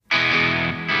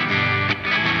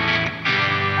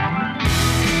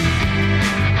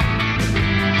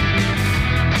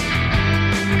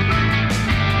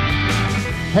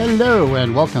Hello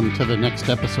and welcome to the next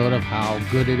episode of How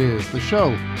Good It Is, the show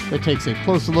that takes a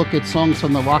closer look at songs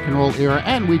from the rock and roll era,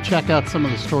 and we check out some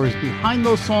of the stories behind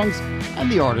those songs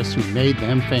and the artists who made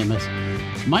them famous.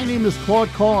 My name is Claude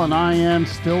Cole and I am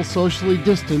still socially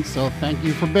distant, so thank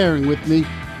you for bearing with me.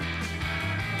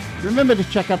 Remember to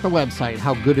check out the website,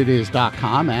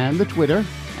 howgooditis.com, and the Twitter,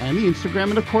 and the Instagram,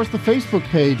 and of course the Facebook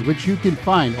page, which you can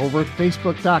find over at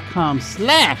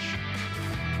facebook.com/How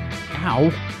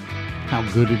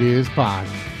Good It Is Pod.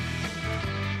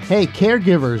 Hey,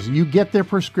 caregivers, you get their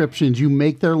prescriptions, you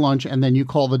make their lunch, and then you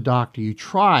call the doctor. You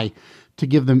try to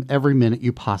give them every minute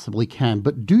you possibly can,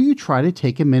 but do you try to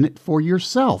take a minute for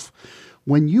yourself?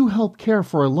 When you help care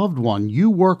for a loved one, you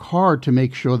work hard to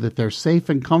make sure that they're safe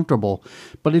and comfortable,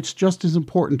 but it's just as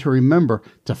important to remember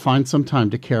to find some time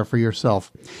to care for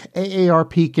yourself.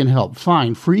 AARP can help.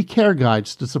 Find free care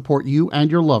guides to support you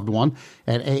and your loved one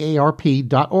at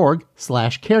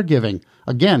aarp.org/caregiving.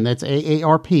 Again, that's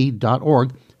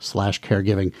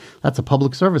aarp.org/caregiving. That's a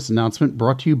public service announcement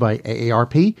brought to you by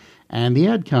AARP and the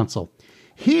Ad Council.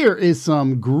 Here is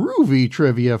some groovy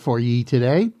trivia for ye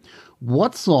today.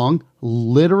 What song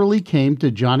literally came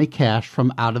to Johnny Cash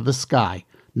from out of the sky?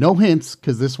 No hints,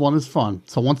 because this one is fun.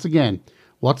 So once again,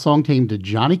 what song came to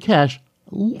Johnny Cash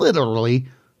literally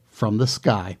from the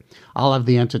sky? I'll have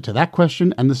the answer to that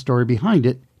question and the story behind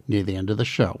it near the end of the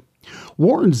show.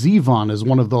 Warren Zevon is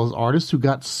one of those artists who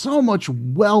got so much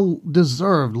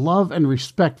well-deserved love and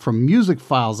respect from music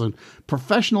files and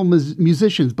professional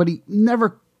musicians, but he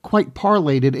never quite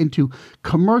parlayed it into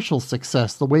commercial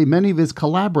success the way many of his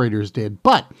collaborators did.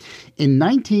 But in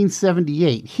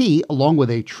 1978, he, along with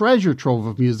a treasure trove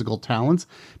of musical talents,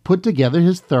 put together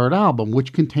his third album,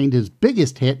 which contained his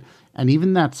biggest hit, and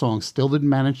even that song still didn't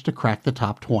manage to crack the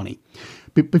top 20.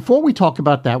 But before we talk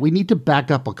about that, we need to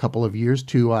back up a couple of years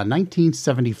to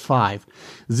 1975.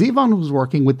 Zevon was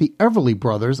working with the Everly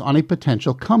Brothers on a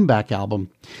potential comeback album.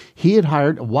 He had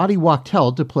hired Waddy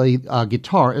Wachtel to play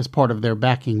guitar as part of their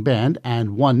backing band,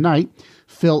 and one night,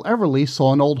 Phil Everly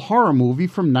saw an old horror movie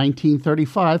from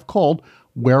 1935 called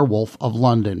Werewolf of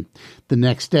London. The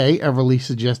next day, Everly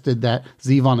suggested that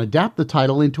Zevon adapt the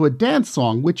title into a dance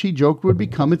song, which he joked would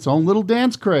become its own little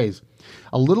dance craze.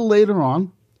 A little later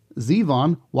on,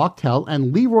 Zevon, Wachtel,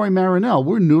 and Leroy Marinell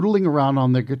were noodling around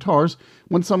on their guitars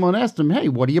when someone asked him, "Hey,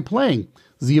 what are you playing?"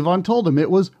 Zevon told him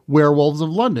it was Werewolves of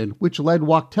London, which led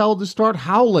Wachtel to start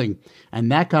howling,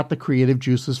 and that got the creative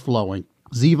juices flowing.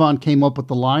 Zevon came up with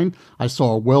the line, "I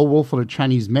saw a werewolf with a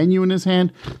Chinese menu in his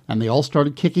hand," and they all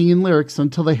started kicking in lyrics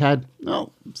until they had,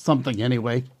 something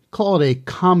anyway. Call it a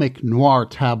comic noir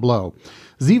tableau.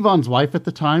 Zevon's wife at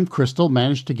the time, Crystal,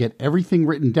 managed to get everything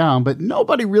written down, but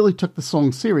nobody really took the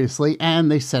song seriously, and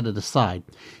they set it aside.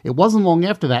 It wasn't long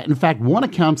after that. In fact, one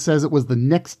account says it was the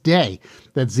next day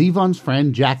that Zevon's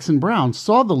friend Jackson Browne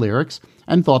saw the lyrics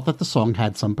and thought that the song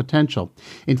had some potential.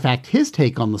 In fact, his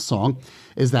take on the song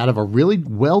is that of a really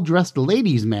well-dressed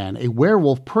ladies' man, a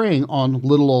werewolf preying on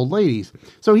little old ladies.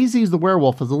 So he sees the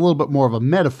werewolf as a little bit more of a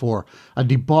metaphor, a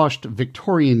debauched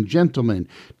Victorian gentleman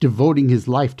devoting his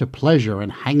life to pleasure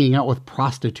and hanging out with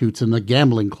prostitutes in the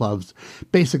gambling clubs,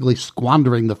 basically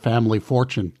squandering the family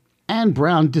fortune. And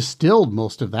Browne distilled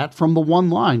most of that from the one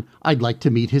line, "I'd like to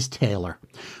meet his tailor."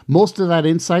 Most of that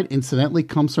insight, incidentally,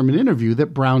 comes from an interview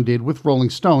that Browne did with Rolling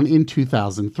Stone in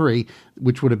 2003,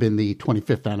 which would have been the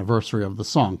 25th anniversary of the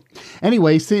song.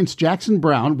 Anyway, since Jackson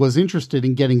Browne was interested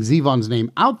in getting Zevon's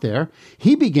name out there,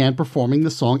 he began performing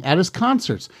the song at his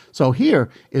concerts. So here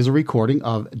is a recording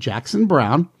of Jackson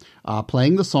Browne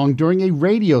playing the song during a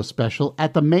radio special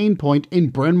at the Main Point in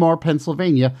Bryn Mawr,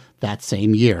 Pennsylvania, that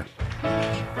same year.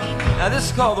 Now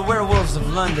this is called the Werewolves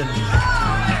of London.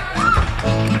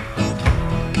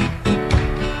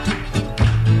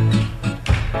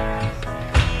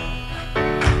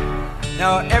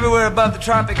 Now everywhere above the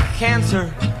Tropic of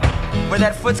Cancer, where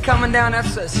that foot's coming down,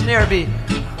 that's a snare beat.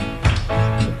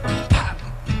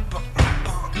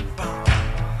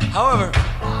 However,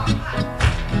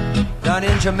 down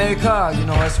in Jamaica,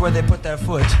 that's where they put their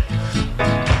foot.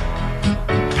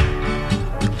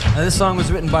 Now, this song was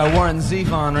written by Warren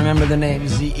Zevon. Remember the name,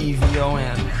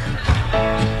 Z-E-V-O-N.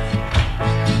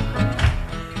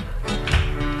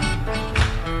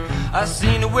 I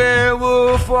seen a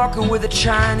werewolf walking with a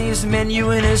Chinese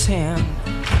menu in his hand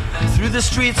through the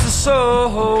streets of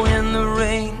Soho in the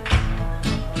rain,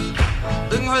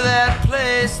 looking for that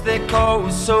place they call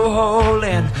Soho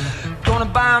Land. Gonna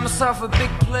buy myself a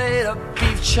big plate of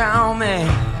beef chow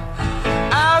mein.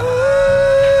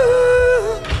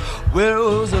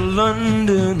 Werewolves of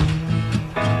London.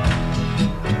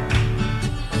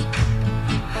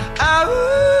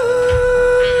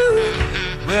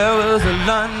 Werewolves of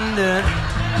London.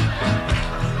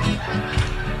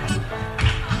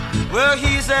 Well,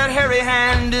 he's that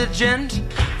hairy-handed gent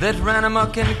that ran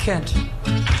amok in Kent,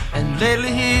 and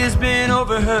lately he's been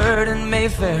overheard in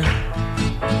Mayfair.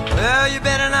 Well, you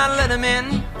better not let him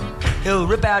in, he'll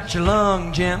rip out your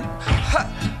lung, Jim.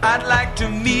 I'd like to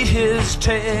meet his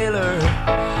tailor.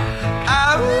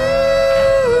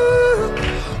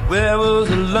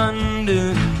 Werewolves of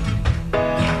London.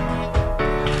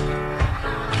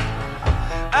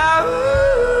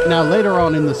 Now, later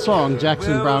on in the song,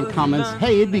 Jackson Browne comments,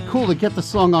 hey, it'd be cool to get the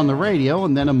song on the radio,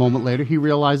 and then a moment later he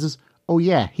realizes, oh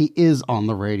yeah, he is on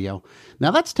the radio.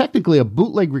 Now, that's technically a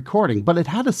bootleg recording, but it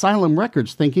had Asylum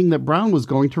Records thinking that Browne was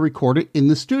going to record it in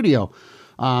the studio.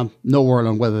 No word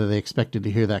on whether they expected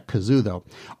to hear that kazoo, though.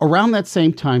 Around that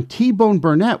same time, T-Bone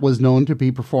Burnett was known to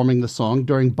be performing the song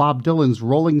during Bob Dylan's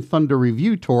Rolling Thunder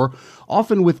Revue tour,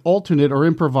 often with alternate or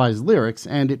improvised lyrics,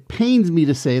 and it pains me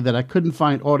to say that I couldn't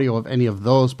find audio of any of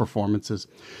those performances.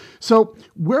 So,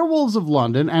 Werewolves of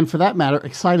London, and for that matter,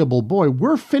 Excitable Boy,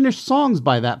 were finished songs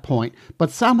by that point,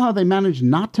 but somehow they managed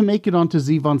not to make it onto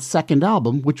Zevon's second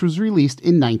album, which was released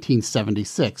in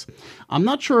 1976. I'm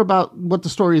not sure about what the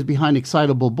story is behind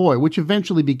Excitable Boy, which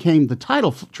eventually became the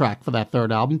title track for that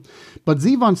third album, but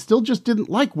Zevon still just didn't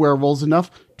like Werewolves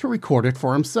enough to record it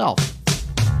for himself.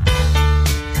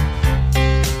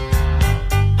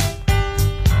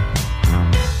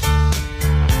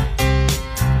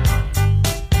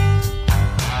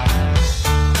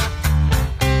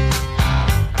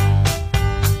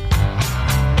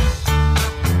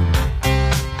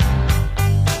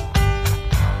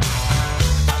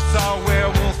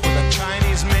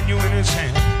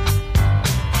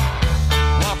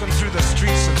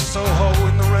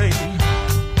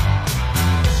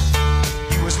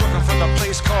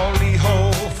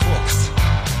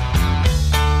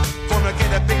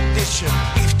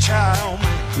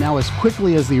 Now, as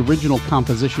quickly as the original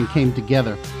composition came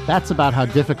together, that's about how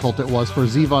difficult it was for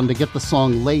Zevon to get the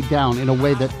song laid down in a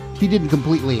way that he didn't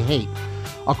completely hate.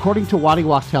 According to Waddy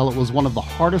Wachtel, it was one of the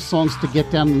hardest songs to get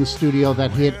down in the studio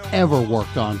that he had ever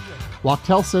worked on.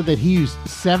 Wachtel said that he used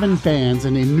 7 bands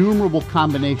and innumerable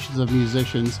combinations of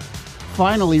musicians,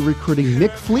 finally recruiting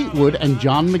Mick Fleetwood and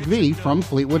John McVie from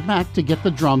Fleetwood Mac to get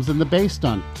the drums and the bass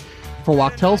done. For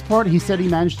Wachtel's part, he said he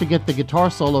managed to get the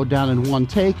guitar solo down in one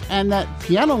take, and that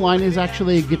piano line is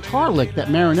actually a guitar lick that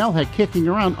Marinelle had kicking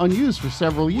around unused for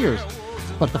several years.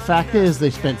 But the fact is,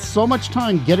 they spent so much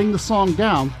time getting the song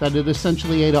down that it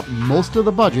essentially ate up most of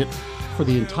the budget for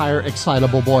the entire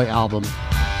Excitable Boy album.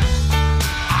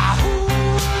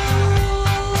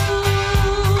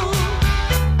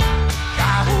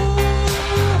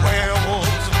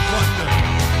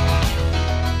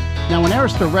 Now, when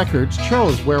Arista Records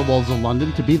chose Werewolves of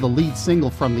London to be the lead single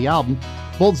from the album,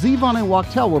 both Zevon and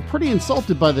Wachtel were pretty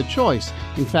insulted by the choice.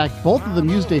 In fact, both of them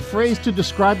used a phrase to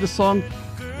describe the song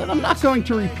that I'm not going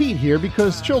to repeat here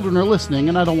because children are listening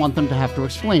and I don't want them to have to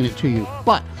explain it to you.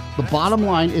 But the bottom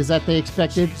line is that they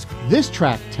expected this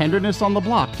track, Tenderness on the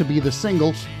Block, to be the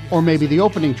single, or maybe the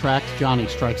opening track, Johnny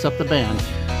Strikes Up the Band.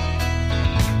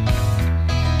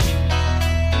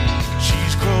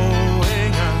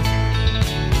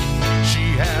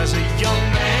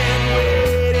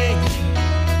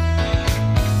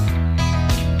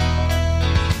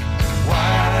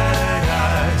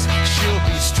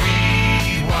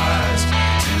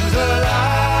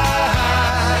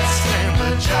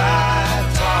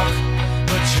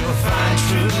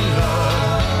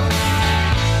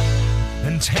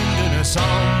 Tenderness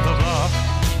on the block.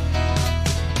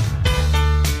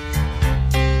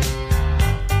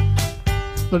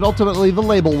 But ultimately the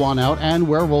label won out and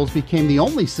Werewolves became the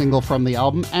only single from the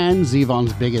album and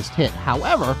Zevon's biggest hit.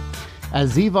 However,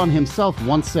 as Zevon himself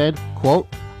once said, quote,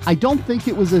 I don't think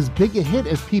it was as big a hit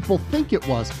as people think it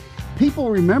was.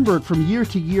 People remember it from year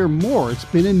to year more. It's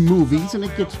been in movies and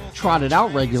it gets trotted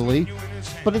out regularly,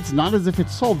 but it's not as if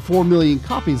it sold 4 million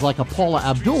copies like a Paula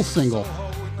Abdul single.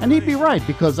 And he'd be right,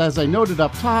 because as I noted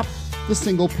up top, the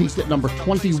single peaked at number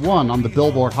 21 on the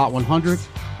Billboard Hot 100,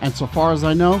 and so far as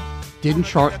I know, didn't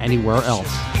chart anywhere else.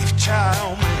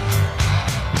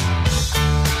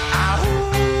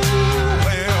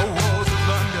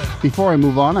 Before I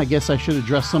move on, I guess I should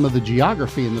address some of the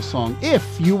geography in the song.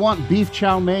 If you want beef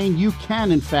chow mein, you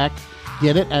can, in fact,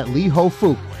 get it at Lee Ho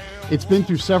Fook. It's been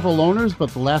through several owners,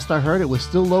 but the last I heard, it was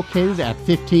still located at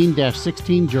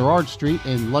 15-16 Gerrard Street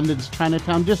in London's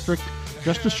Chinatown district,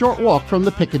 just a short walk from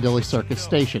the Piccadilly Circus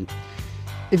station.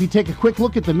 If you take a quick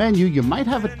look at the menu, you might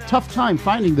have a tough time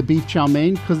finding the beef chow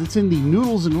mein because it's in the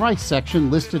noodles and rice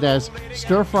section listed as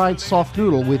stir-fried soft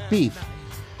noodle with beef.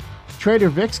 Trader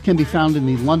Vic's can be found in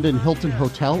the London Hilton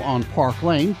Hotel on Park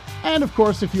Lane, and of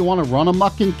course, if you want to run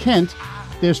amok in Kent,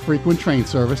 there's frequent train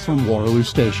service from Waterloo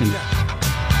Station.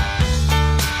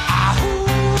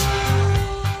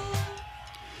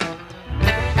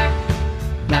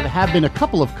 Now, there have been a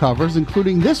couple of covers,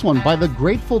 including this one by the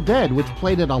Grateful Dead, which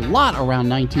played it a lot around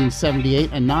 1978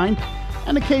 and 9,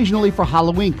 and occasionally for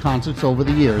Halloween concerts over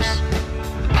the years.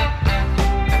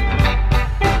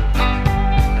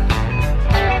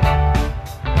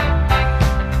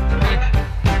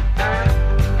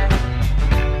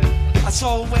 I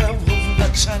saw a werewolf with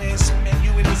a Chinese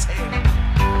menu in his hand,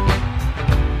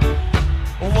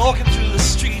 walking through the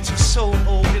streets of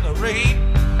Soho in a rain.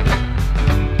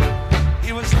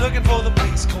 He was looking for the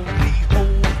place called Lee Ho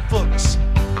Fooks,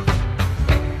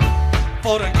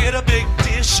 for to get a big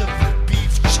dish of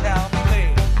beef chow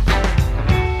mein.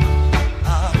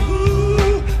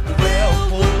 The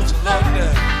werewolves of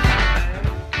London.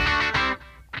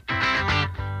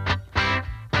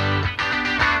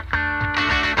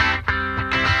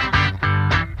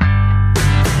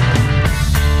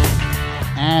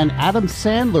 And Adam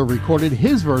Sandler recorded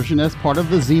his version as part of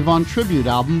the Zevon tribute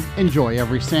album, Enjoy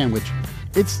Every Sandwich.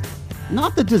 It's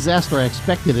not the disaster I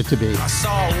expected it to be. I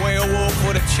saw a werewolf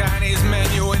with a Chinese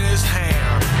menu in his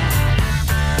hand,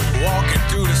 walking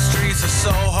through the streets of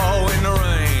Soho in the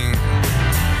rain.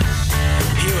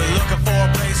 He was looking for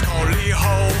a place called Lee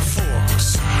Ho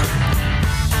Fooks,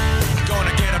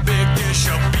 gonna get a big dish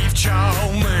of beef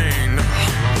chow mein.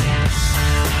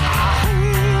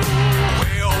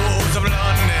 Werewolves of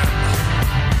London.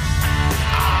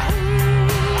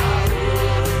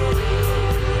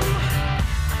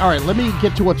 All right, let me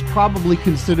get to what's probably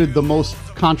considered the most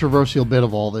controversial bit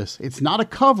of all this. It's not a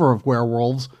cover of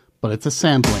Werewolves, but it's a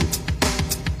sampling.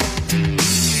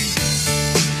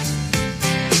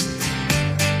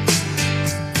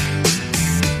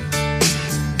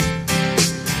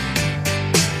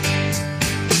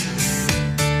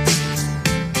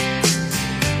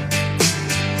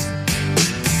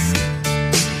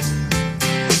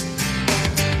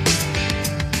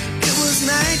 It was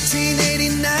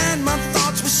 1989, my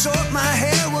thoughts were short, my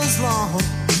hair was long,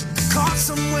 caught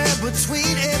somewhere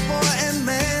between a boy and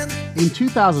man. In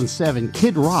 2007,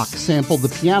 Kid Rock sampled the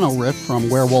piano riff from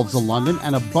Werewolves of London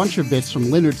and a bunch of bits from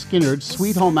Lynyrd Skynyrd's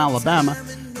Sweet Home Alabama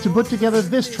to put together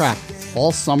this track,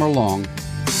 All Summer Long.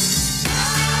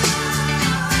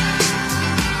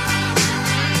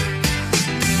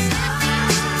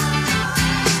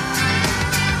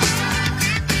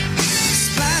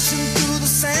 Splashing through the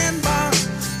sandbar,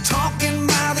 talking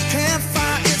by the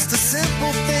campfire. It's the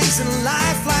simple things in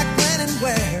life, like when and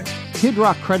where. Kid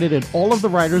Rock credited all of the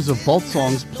writers of both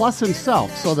songs plus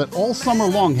himself, so that All Summer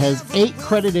Long has 8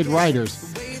 credited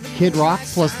writers. Kid Rock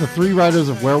plus the 3 writers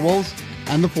of Werewolves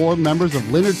and the 4 members of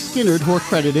Lynyrd Skynyrd who are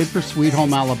credited for Sweet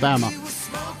Home Alabama.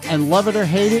 And love it or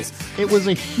hate it, it was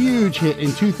a huge hit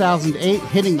in 2008,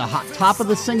 hitting the top of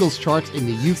the singles charts in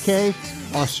the UK,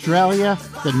 Australia,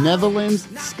 the Netherlands,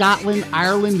 Scotland,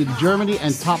 Ireland, and Germany,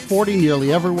 and top 40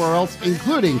 nearly everywhere else,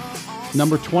 including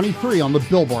number 23 on the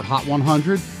Billboard Hot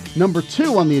 100, number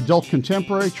 2 on the Adult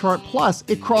Contemporary chart, plus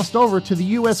it crossed over to the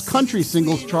US Country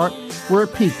Singles chart, where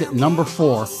it peaked at number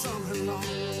 4. So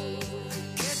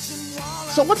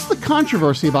what's the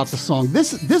controversy about the song?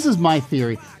 This is my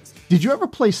theory. Did you ever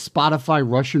play Spotify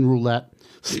Russian Roulette?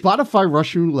 Spotify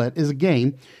Russian Roulette is a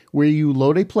game where you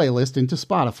load a playlist into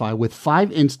Spotify with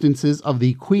 5 instances of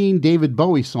the Queen David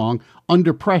Bowie song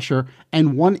Under Pressure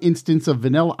and 1 instance of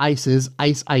Vanilla Ice's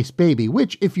Ice Ice Baby,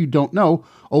 which, if you don't know,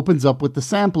 opens up with the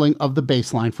sampling of the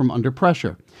bass line from Under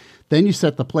Pressure. Then you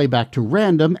set the playback to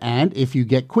random, and if you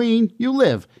get Queen, you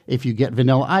live. If you get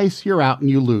Vanilla Ice, you're out and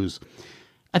you lose.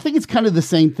 I think it's kind of the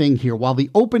same thing here. While the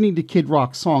opening to Kid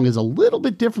Rock's song is a little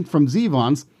bit different from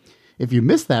Zevon's, if you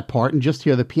miss that part and just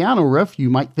hear the piano riff, you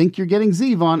might think you're getting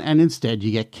Zevon, and instead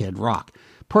you get Kid Rock.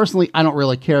 Personally, I don't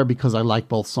really care because I like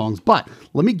both songs, but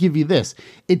let me give you this.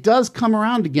 It does come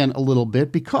around again a little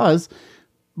bit because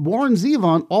Warren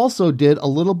Zevon also did a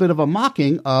little bit of a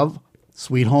mocking of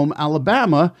Sweet Home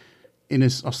Alabama in a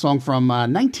song from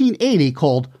 1980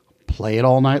 called Play It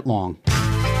All Night Long.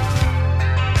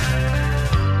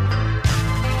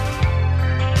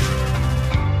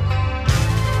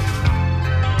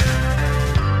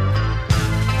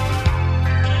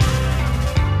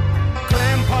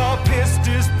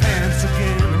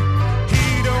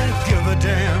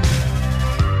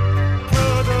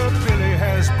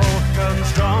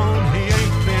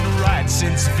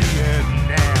 Since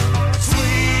Vietnam.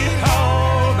 Sweet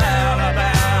Home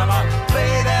Alabama,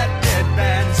 play that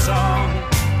deadpan song.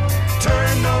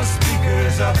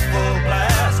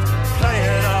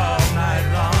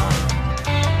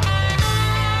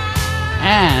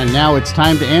 And now it's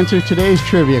time to answer today's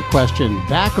trivia question.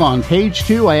 Back on page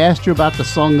 2, I asked you about the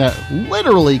song that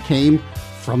literally came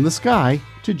from the sky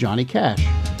to Johnny Cash.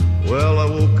 Well, I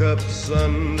woke up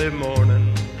Sunday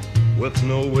morning with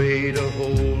no way to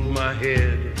hold my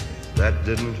head. That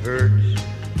didn't hurt.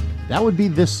 That would be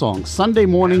this song, Sunday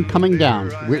Morning Coming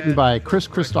Down, written by Kris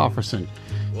Kristofferson.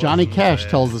 Johnny Cash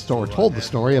told the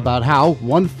story about how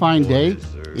one fine day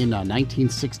in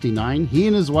 1969, he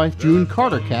and his wife June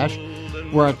Carter Cash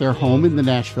were at their home in the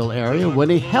Nashville area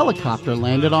when a helicopter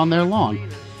landed on their lawn.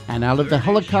 And out of the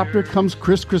helicopter comes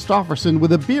Kris Kristofferson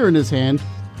with a beer in his hand,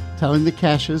 telling the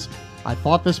Cashes, "I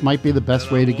thought this might be the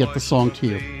best way to get the song to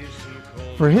you."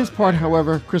 For his part,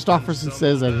 however, Kristofferson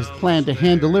says that his plan to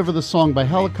hand-deliver the song by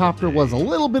helicopter was a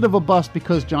little bit of a bust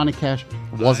because Johnny Cash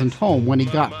wasn't home when he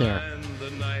got there.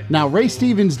 Now, Ray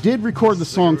Stevens did record the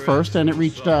song first, and it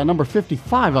reached number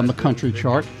 55 on the country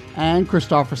chart, and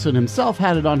Kristofferson himself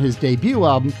had it on his debut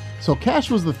album, so Cash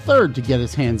was the third to get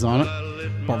his hands on it.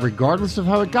 But regardless of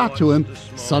how it got to him,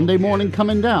 Sunday Morning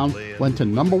Coming Down went to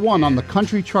number 1 on the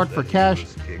country chart for Cash,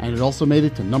 and it also made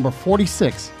it to number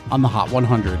 46 on the Hot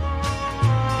 100.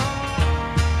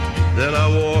 Then I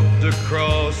walked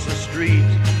across the street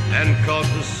and caught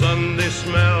the Sunday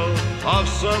smell of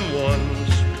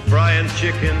someone's frying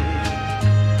chicken.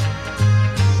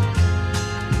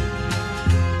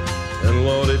 And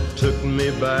Lord, it took me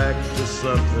back to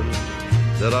something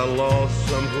that I lost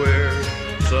somewhere,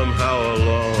 somehow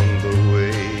along the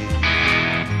way.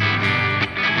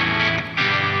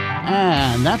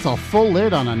 And that's a full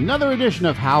lid on another edition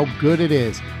of How Good It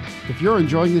Is. If you're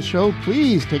enjoying the show,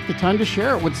 please take the time to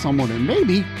share it with someone and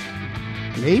maybe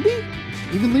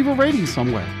even leave a rating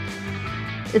somewhere.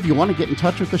 If you want to get in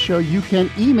touch with the show, you can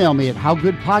email me at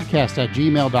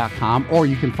howgoodpodcast@gmail.com, or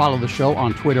you can follow the show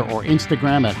on Twitter or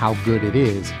Instagram at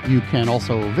howgooditis. You can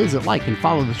also visit, like, and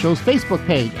follow the show's Facebook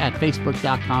page at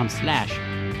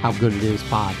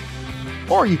facebook.com/howgooditispod.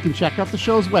 Or you can check out the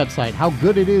show's website,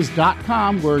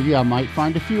 howgooditis.com, where you might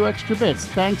find a few extra bits.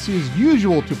 Thanks as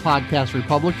usual to Podcast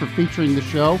Republic for featuring the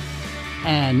show.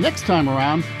 And next time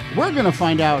around, we're going to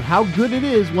find out how good it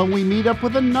is when we meet up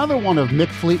with another one of Mick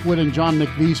Fleetwood and John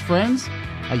McVie's friends,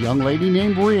 a young lady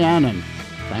named Rhiannon.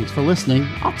 Thanks for listening.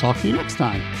 I'll talk to you next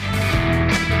time.